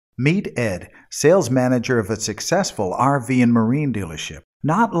Meet Ed, sales manager of a successful RV and marine dealership.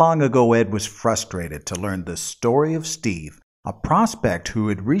 Not long ago, Ed was frustrated to learn the story of Steve, a prospect who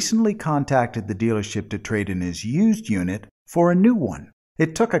had recently contacted the dealership to trade in his used unit for a new one.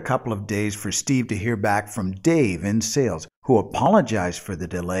 It took a couple of days for Steve to hear back from Dave in sales, who apologized for the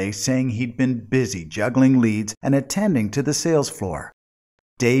delay, saying he'd been busy juggling leads and attending to the sales floor.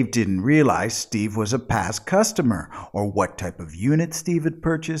 Dave didn't realize Steve was a past customer, or what type of unit Steve had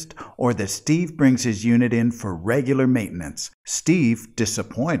purchased, or that Steve brings his unit in for regular maintenance. Steve,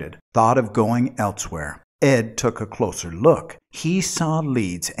 disappointed, thought of going elsewhere. Ed took a closer look. He saw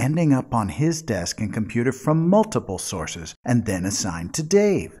leads ending up on his desk and computer from multiple sources and then assigned to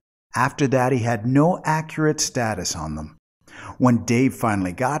Dave. After that, he had no accurate status on them. When Dave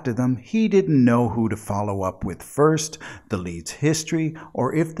finally got to them, he didn't know who to follow up with first, the lead's history,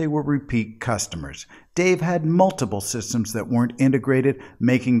 or if they were repeat customers. Dave had multiple systems that weren't integrated,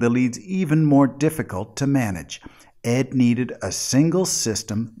 making the leads even more difficult to manage. Ed needed a single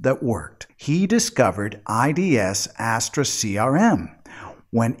system that worked. He discovered IDS Astra CRM.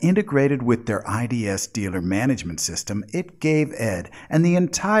 When integrated with their IDS dealer management system, it gave Ed and the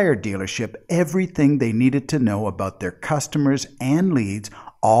entire dealership everything they needed to know about their customers and leads,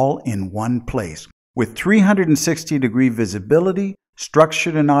 all in one place. With 360-degree visibility,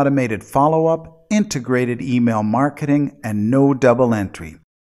 structured and automated follow-up, integrated email marketing, and no double entry.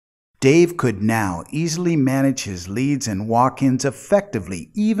 Dave could now easily manage his leads and walk-ins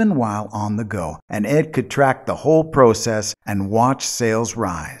effectively even while on the go, and Ed could track the whole process and watch sales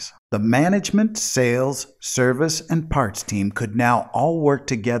rise. The management, sales, service, and parts team could now all work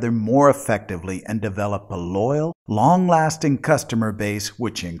together more effectively and develop a loyal, long-lasting customer base,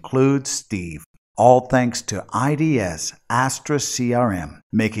 which includes Steve. All thanks to IDS Astra CRM,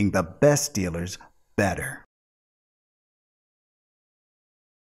 making the best dealers better.